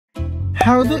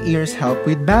How do ears help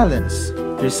with balance?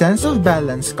 Your sense of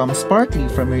balance comes partly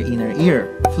from your inner ear.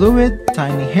 Fluid,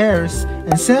 tiny hairs,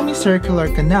 and semicircular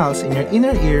canals in your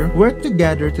inner ear work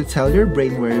together to tell your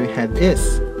brain where your head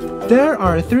is. There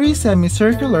are 3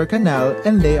 semicircular canals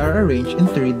and they are arranged in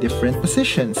 3 different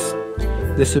positions.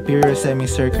 The superior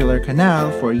semicircular canal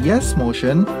for yes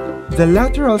motion, the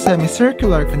lateral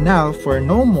semicircular canal for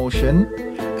no motion,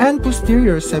 and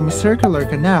posterior semicircular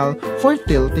canal for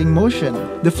tilting motion.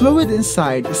 The fluid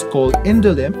inside is called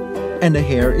indolym and the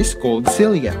hair is called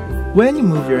cilia. When you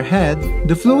move your head,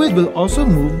 the fluid will also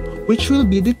move, which will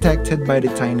be detected by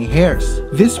the tiny hairs.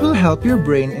 This will help your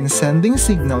brain in sending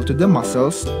signal to the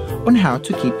muscles on how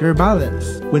to keep your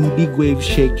balance. When big waves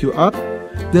shake you up,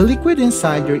 the liquid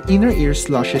inside your inner ear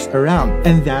sloshes around,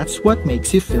 and that's what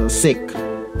makes you feel sick.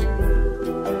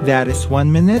 That is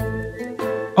 1 minute,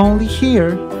 only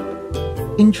here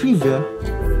in Trivia,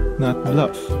 Not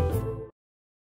Bluff.